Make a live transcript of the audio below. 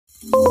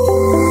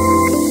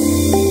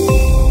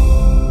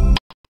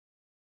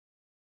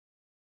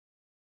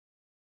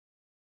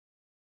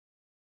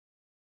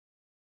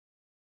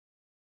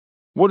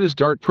What is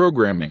Dart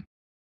programming?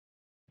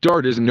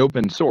 Dart is an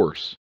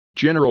open-source,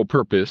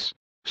 general-purpose,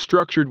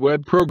 structured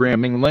web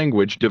programming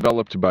language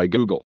developed by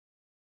Google.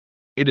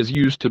 It is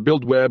used to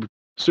build web,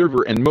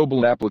 server and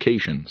mobile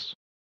applications.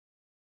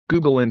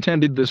 Google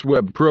intended this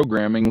web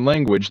programming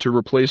language to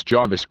replace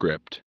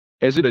JavaScript,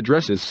 as it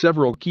addresses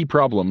several key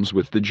problems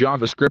with the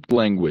JavaScript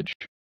language.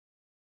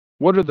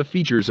 What are the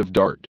features of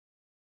Dart?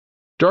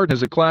 Dart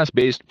is a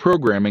class-based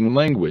programming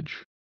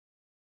language.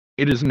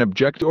 It is an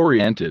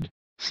object-oriented,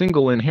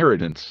 single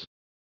inheritance.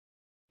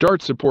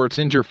 Dart supports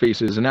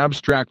interfaces and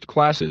abstract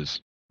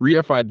classes,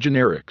 reified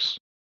generics.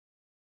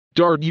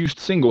 Dart used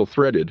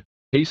single-threaded,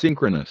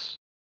 asynchronous,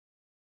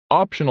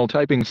 optional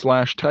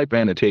typing/type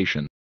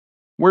annotation.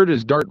 Where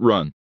does Dart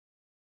run?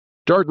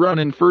 Dart run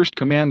in first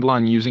command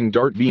line using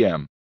Dart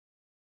VM.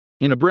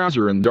 In a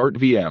browser in Dart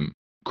VM,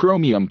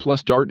 Chromium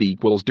plus Dart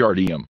equals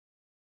Dartium.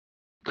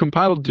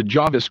 Compiled to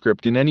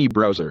JavaScript in any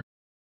browser.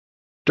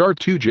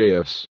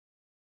 Dart2.js.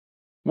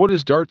 What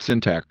is Dart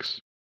syntax?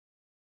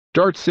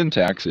 Dart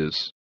syntax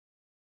is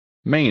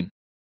main,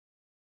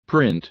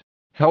 print,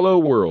 hello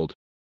world,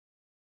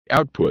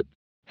 output,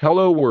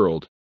 hello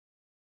world.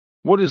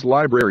 What is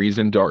libraries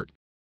in Dart?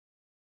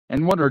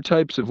 And what are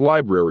types of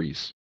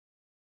libraries?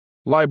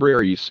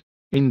 Libraries.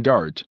 In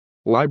Dart,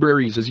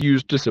 libraries is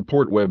used to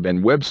support web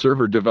and web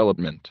server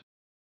development.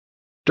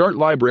 Dart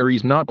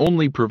libraries not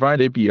only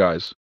provide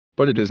APIs,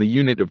 but it is a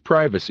unit of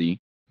privacy.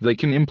 They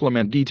can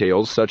implement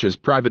details such as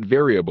private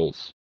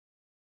variables.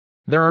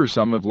 There are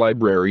some of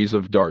libraries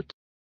of Dart.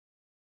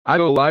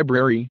 idle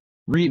library,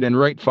 read and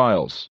write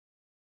files.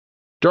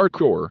 Dart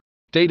core,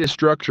 data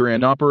structure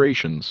and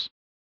operations.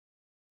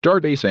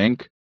 Dart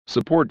async,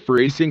 support for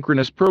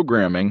asynchronous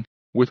programming,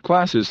 with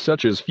classes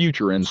such as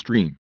future and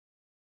stream.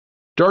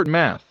 Dart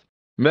math,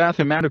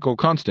 mathematical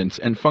constants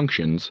and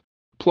functions,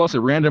 plus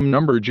a random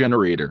number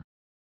generator.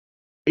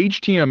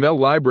 HTML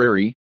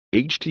library,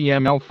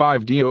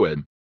 HTML5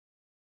 DOM.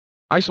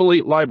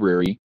 Isolate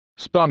library,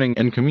 spawning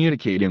and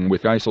communicating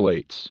with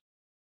isolates.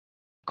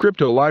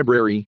 Crypto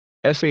library,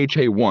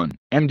 SHA-1,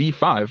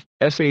 MD5,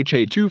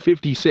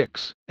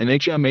 SHA-256, and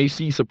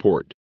HMAC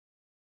support.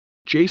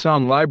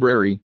 JSON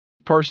library,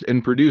 parse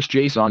and produce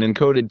JSON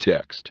encoded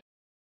text.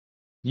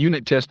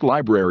 Unit test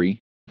library,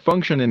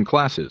 function and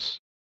classes.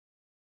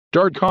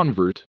 Dart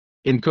convert,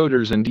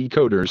 encoders and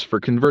decoders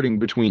for converting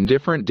between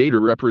different data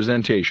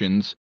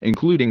representations,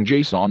 including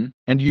JSON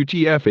and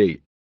UTF-8.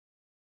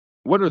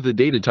 What are the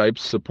data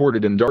types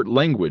supported in Dart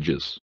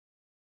languages?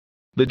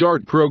 The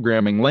Dart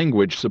programming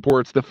language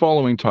supports the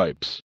following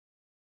types.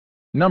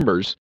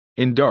 Numbers.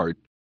 In Dart,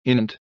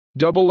 int,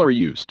 double are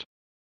used.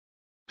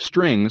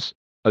 Strings.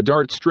 A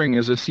Dart string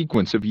is a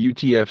sequence of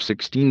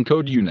UTF-16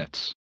 code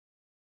units.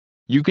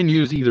 You can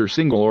use either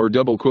single or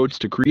double quotes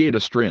to create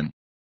a string.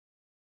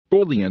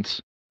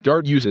 Booleans.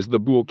 Dart uses the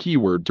bool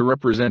keyword to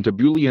represent a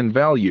Boolean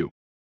value.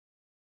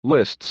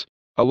 Lists.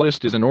 A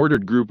list is an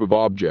ordered group of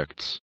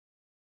objects.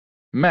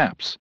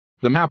 Maps.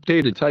 The map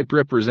data type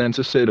represents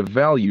a set of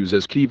values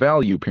as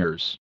key-value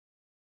pairs.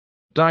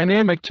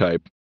 Dynamic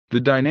type. The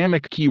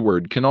dynamic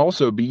keyword can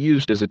also be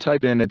used as a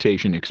type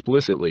annotation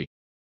explicitly.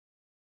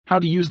 How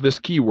to use this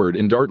keyword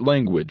in Dart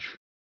language.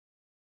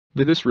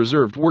 This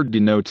reserved word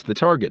denotes the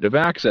target of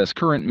access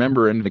current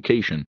member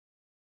invocation.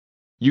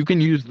 You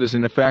can use this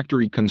in a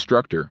factory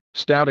constructor,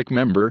 static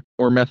member,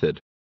 or method.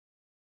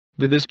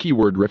 This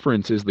keyword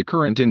references the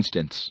current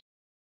instance.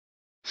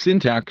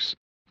 Syntax.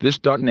 This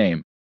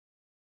 .name.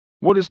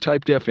 What is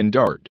typedef in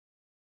Dart?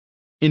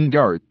 In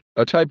Dart,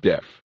 a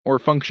typedef, or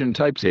function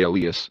types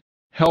alias,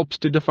 helps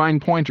to define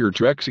pointer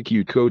to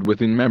execute code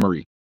within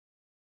memory.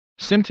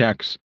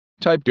 Syntax.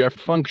 Typedef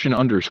function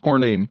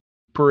 _name,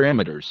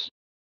 parameters.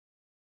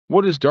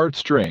 What is Dart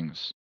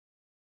strings?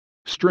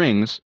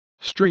 Strings.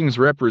 Strings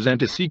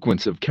represent a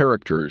sequence of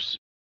characters.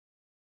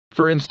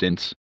 For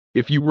instance,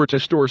 if you were to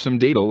store some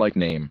data like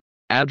name,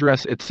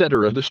 address,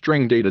 etc., the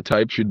string data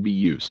type should be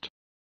used.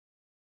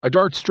 A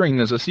Dart string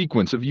is a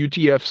sequence of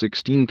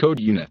UTF-16 code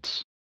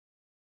units.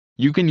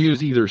 You can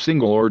use either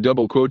single or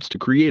double quotes to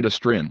create a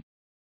string.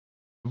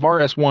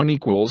 var_s1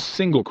 equals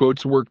single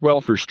quotes work well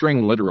for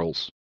string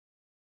literals.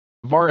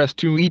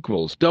 var_s2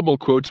 equals double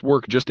quotes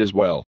work just as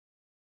well.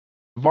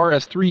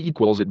 var_s3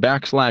 equals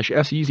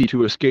 @s easy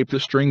to escape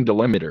the string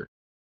delimiter.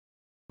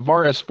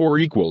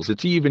 var_s4 equals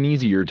it's even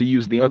easier to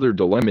use the other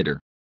delimiter.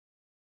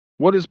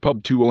 What is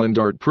pub tool in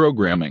Dart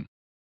programming?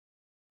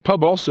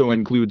 Pub also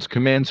includes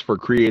commands for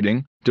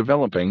creating,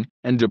 developing,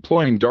 and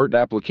deploying Dart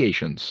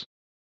applications.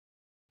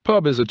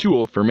 Pub is a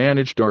tool for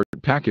managed Dart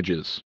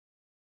packages.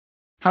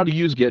 How to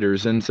use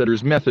getters and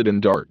setters method in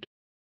Dart.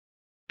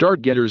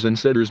 Dart getters and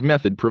setters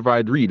method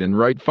provide read and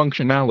write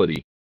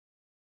functionality.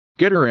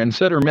 Getter and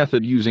setter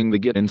method using the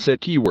get and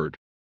set keyword.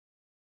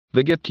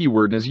 The get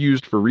keyword is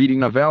used for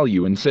reading a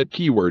value and set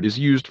keyword is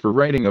used for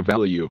writing a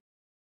value.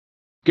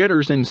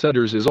 Getters and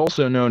setters is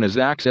also known as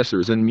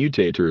accessors and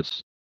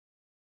mutators.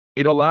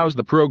 It allows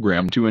the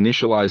program to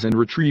initialize and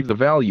retrieve the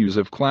values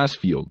of class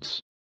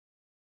fields.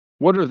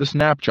 What are the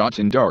snapshots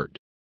in Dart?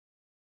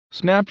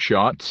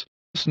 Snapshots.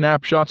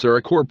 Snapshots are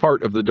a core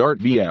part of the Dart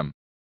VM.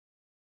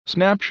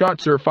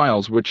 Snapshots are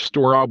files which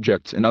store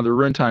objects and other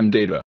runtime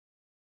data.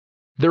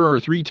 There are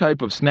three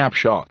types of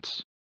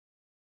snapshots.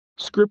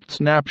 Script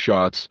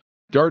snapshots.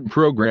 Dart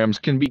programs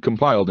can be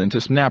compiled into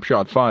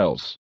snapshot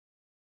files.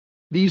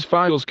 These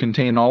files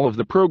contain all of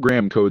the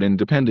program code and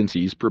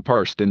dependencies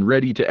preparsed and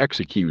ready to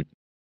execute.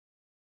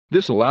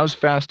 This allows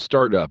fast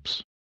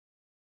startups.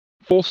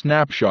 Full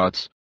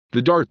snapshots.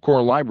 The Dart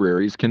core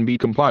libraries can be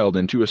compiled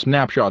into a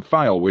snapshot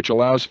file which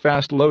allows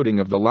fast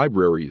loading of the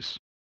libraries.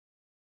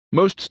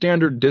 Most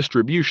standard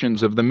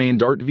distributions of the main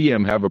Dart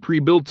VM have a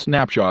pre-built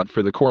snapshot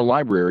for the core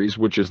libraries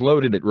which is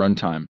loaded at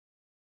runtime.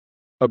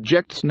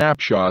 Object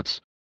snapshots.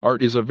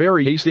 Art is a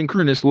very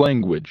asynchronous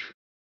language.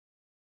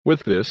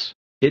 With this,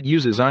 it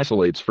uses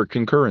isolates for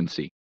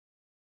concurrency.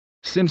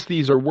 Since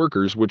these are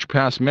workers which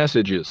pass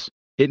messages,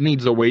 it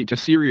needs a way to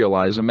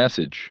serialize a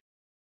message.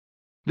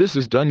 This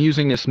is done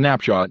using a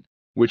snapshot,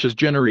 which is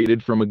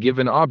generated from a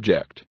given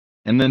object,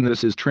 and then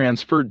this is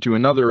transferred to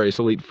another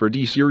isolate for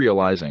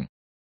deserializing.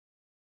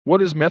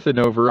 What is method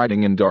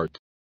overriding in Dart?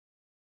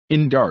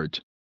 In Dart,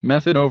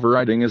 method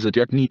overriding is a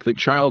technique that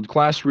child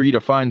class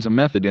redefines a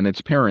method in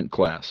its parent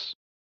class.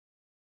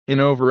 In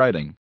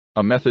overriding,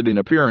 a method in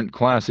a parent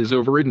class is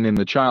overridden in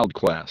the child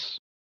class.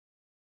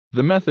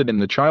 The method in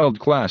the child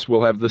class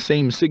will have the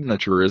same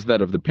signature as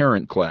that of the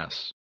parent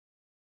class.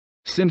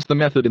 Since the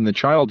method in the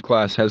child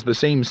class has the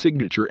same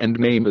signature and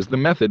name as the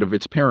method of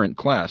its parent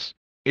class,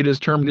 it is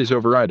termed as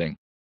overriding.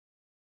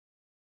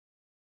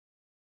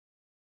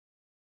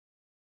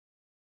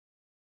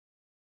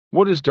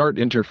 What is Dart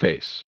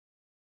interface?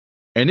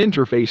 An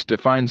interface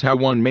defines how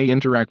one may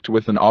interact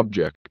with an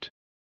object.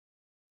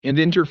 In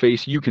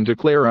interface you can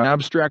declare an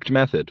abstract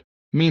method,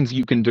 means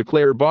you can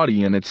declare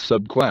body and its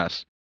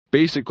subclass.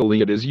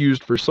 Basically it is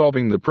used for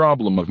solving the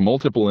problem of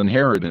multiple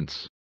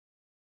inheritance.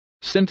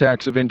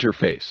 Syntax of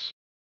interface.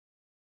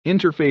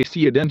 Interface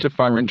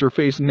identifier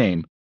interface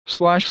name,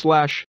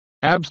 //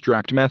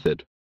 abstract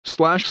method, //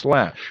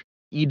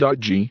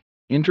 e.g,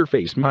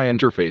 interface my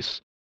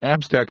interface,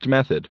 abstract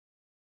method.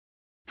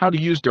 How to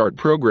use Dart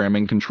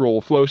programming control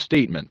flow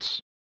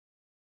statements.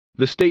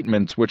 The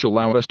statements which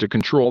allow us to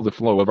control the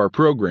flow of our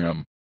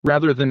program,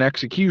 rather than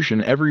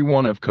execution every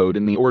one of code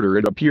in the order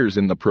it appears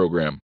in the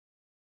program.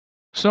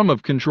 Sum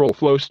of control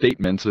flow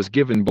statements is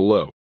given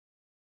below.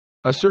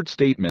 Assert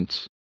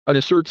statements. An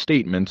assert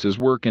statements is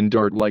work in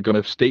Dart like an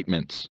if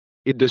statements.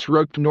 It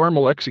disrupts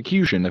normal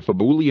execution if a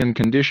Boolean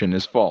condition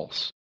is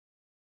false.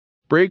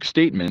 Break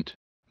statement.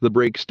 The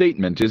break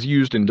statement is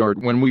used in Dart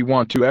when we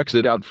want to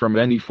exit out from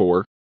any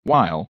for,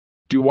 while,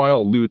 do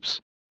while loops,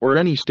 or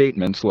any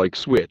statements like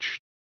switch.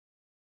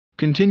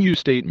 Continue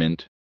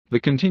statement. The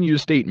continue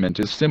statement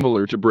is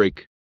similar to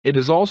break. It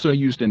is also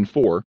used in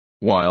for,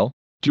 while,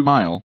 do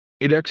while.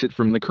 It exit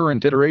from the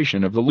current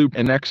iteration of the loop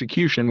and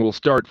execution will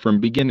start from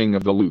beginning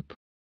of the loop.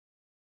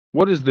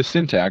 What is the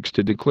syntax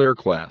to declare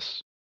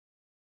class?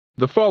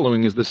 The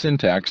following is the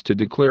syntax to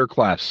declare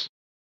class.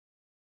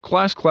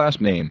 Class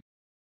name.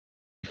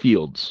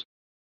 Fields.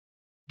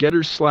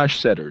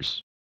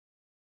 Getters/setters.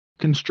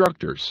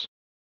 Constructors.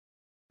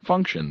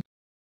 Function.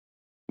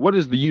 What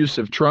is the use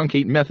of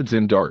truncate methods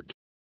in Dart?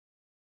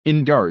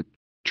 In Dart,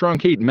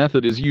 truncate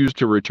method is used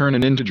to return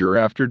an integer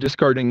after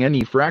discarding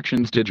any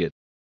fractions digit.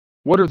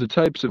 What are the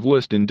types of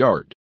list in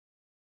Dart?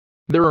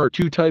 There are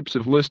two types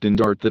of list in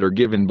Dart that are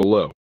given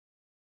below.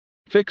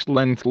 Fixed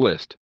length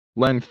list,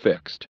 length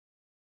fixed.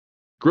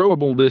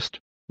 Growable list,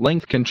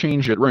 length can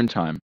change at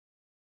runtime.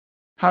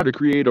 How to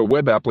create a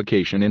web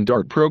application in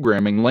Dart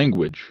programming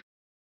language.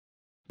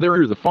 There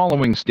are the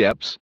following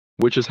steps,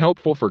 which is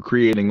helpful for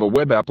creating a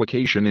web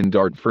application in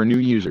Dart for new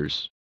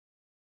users.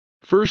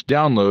 First,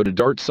 download a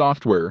Dart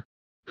software,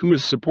 who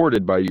is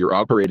supported by your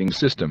operating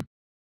system.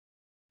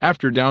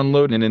 After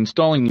download and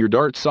installing your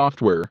Dart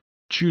software,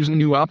 choose a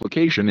new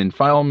application in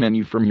File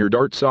menu from your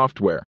Dart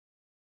software.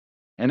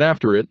 And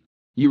after it,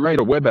 you write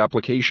a web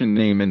application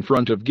name in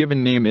front of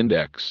given name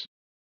index.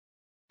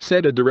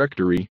 Set a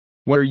directory,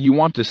 where you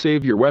want to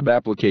save your web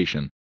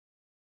application.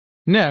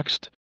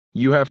 Next,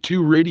 you have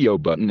two radio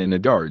button in a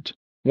Dart,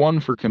 one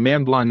for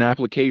command line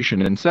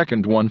application and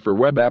second one for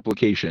web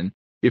application.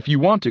 If you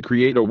want to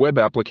create a web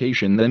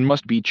application then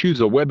must be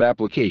choose a web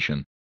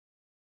application.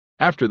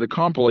 After the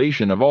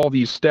compilation of all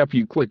these steps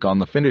you click on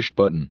the finished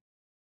button.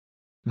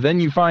 Then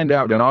you find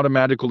out and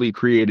automatically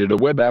created a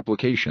web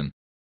application.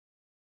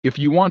 If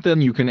you want then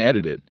you can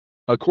edit it,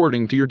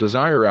 according to your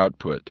desired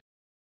output.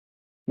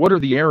 What are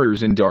the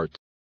errors in Dart?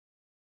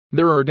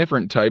 There are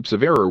different types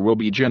of error will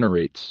be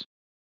generates.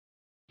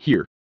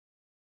 Here.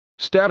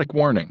 Static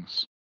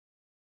warnings.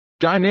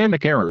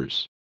 Dynamic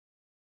errors.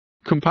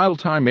 Compile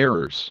time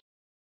errors.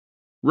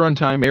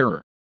 Runtime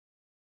error.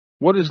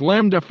 What is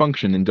lambda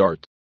function in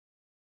Dart?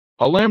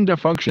 A lambda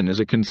function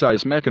is a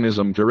concise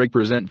mechanism to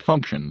represent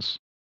functions.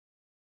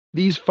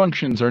 These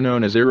functions are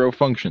known as arrow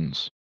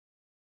functions.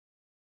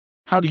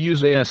 How to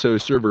use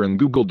ISO server in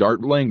Google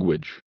Dart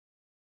language.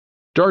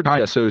 Dart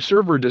ISO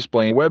server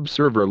display web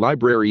server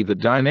library that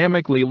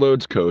dynamically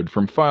loads code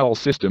from file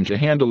system to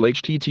handle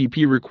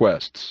HTTP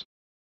requests.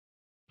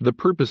 The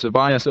purpose of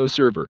ISO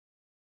server.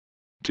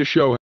 To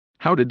show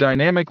How to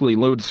dynamically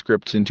load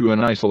scripts into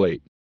an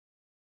isolate.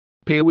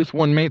 Pay with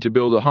one mate to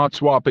build a hot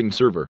swapping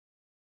server.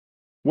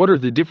 What are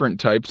the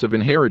different types of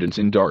inheritance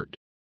in Dart?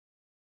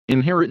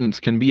 Inheritance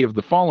can be of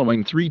the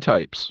following three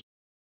types.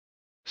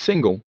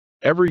 Single,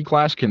 every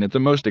class can at the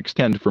most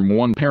extend from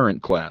one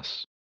parent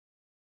class.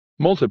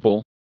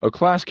 Multiple, a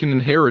class can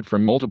inherit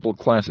from multiple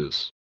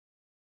classes.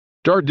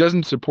 Dart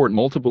doesn't support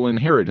multiple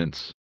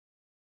inheritance.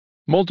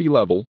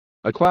 Multi-level,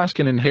 a class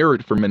can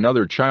inherit from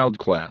another child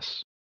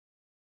class.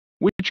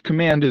 Which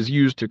command is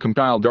used to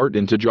compile Dart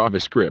into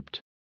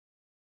JavaScript?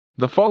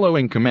 The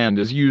following command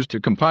is used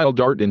to compile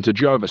Dart into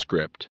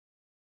JavaScript.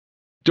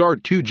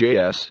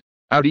 Dart2.js,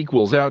 out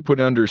equals output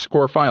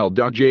underscore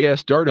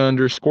file.js dart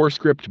underscore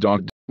script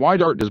dot. Why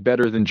Dart is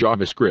better than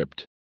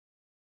JavaScript?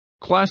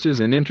 Classes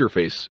and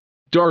interface.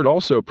 Dart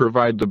also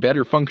provide the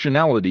better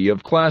functionality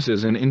of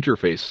classes and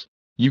interface.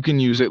 You can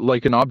use it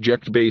like an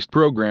object-based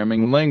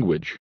programming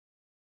language.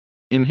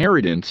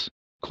 Inheritance.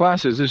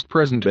 Classes is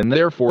present and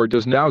therefore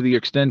does now the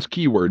extends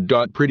keyword.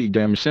 Pretty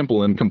damn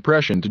simple in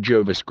compression to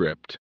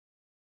JavaScript.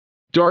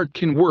 Dart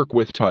can work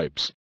with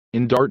types.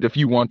 In Dart, if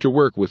you want to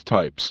work with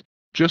types,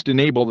 just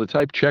enable the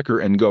type checker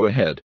and go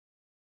ahead.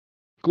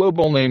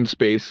 Global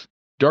namespace.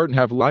 Dart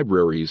have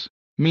libraries,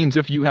 means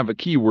if you have a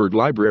keyword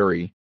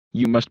library,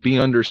 you must be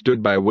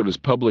understood by what is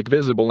public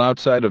visible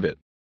outside of it.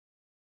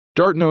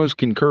 Dart knows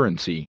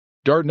concurrency.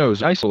 Dart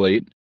knows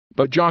isolate,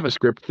 but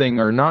JavaScript thing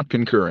are not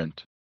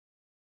concurrent.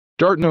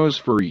 Dart knows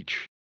for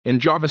each. In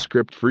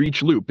JavaScript for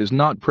each loop is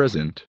not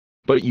present,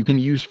 but you can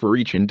use for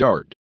each in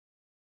Dart.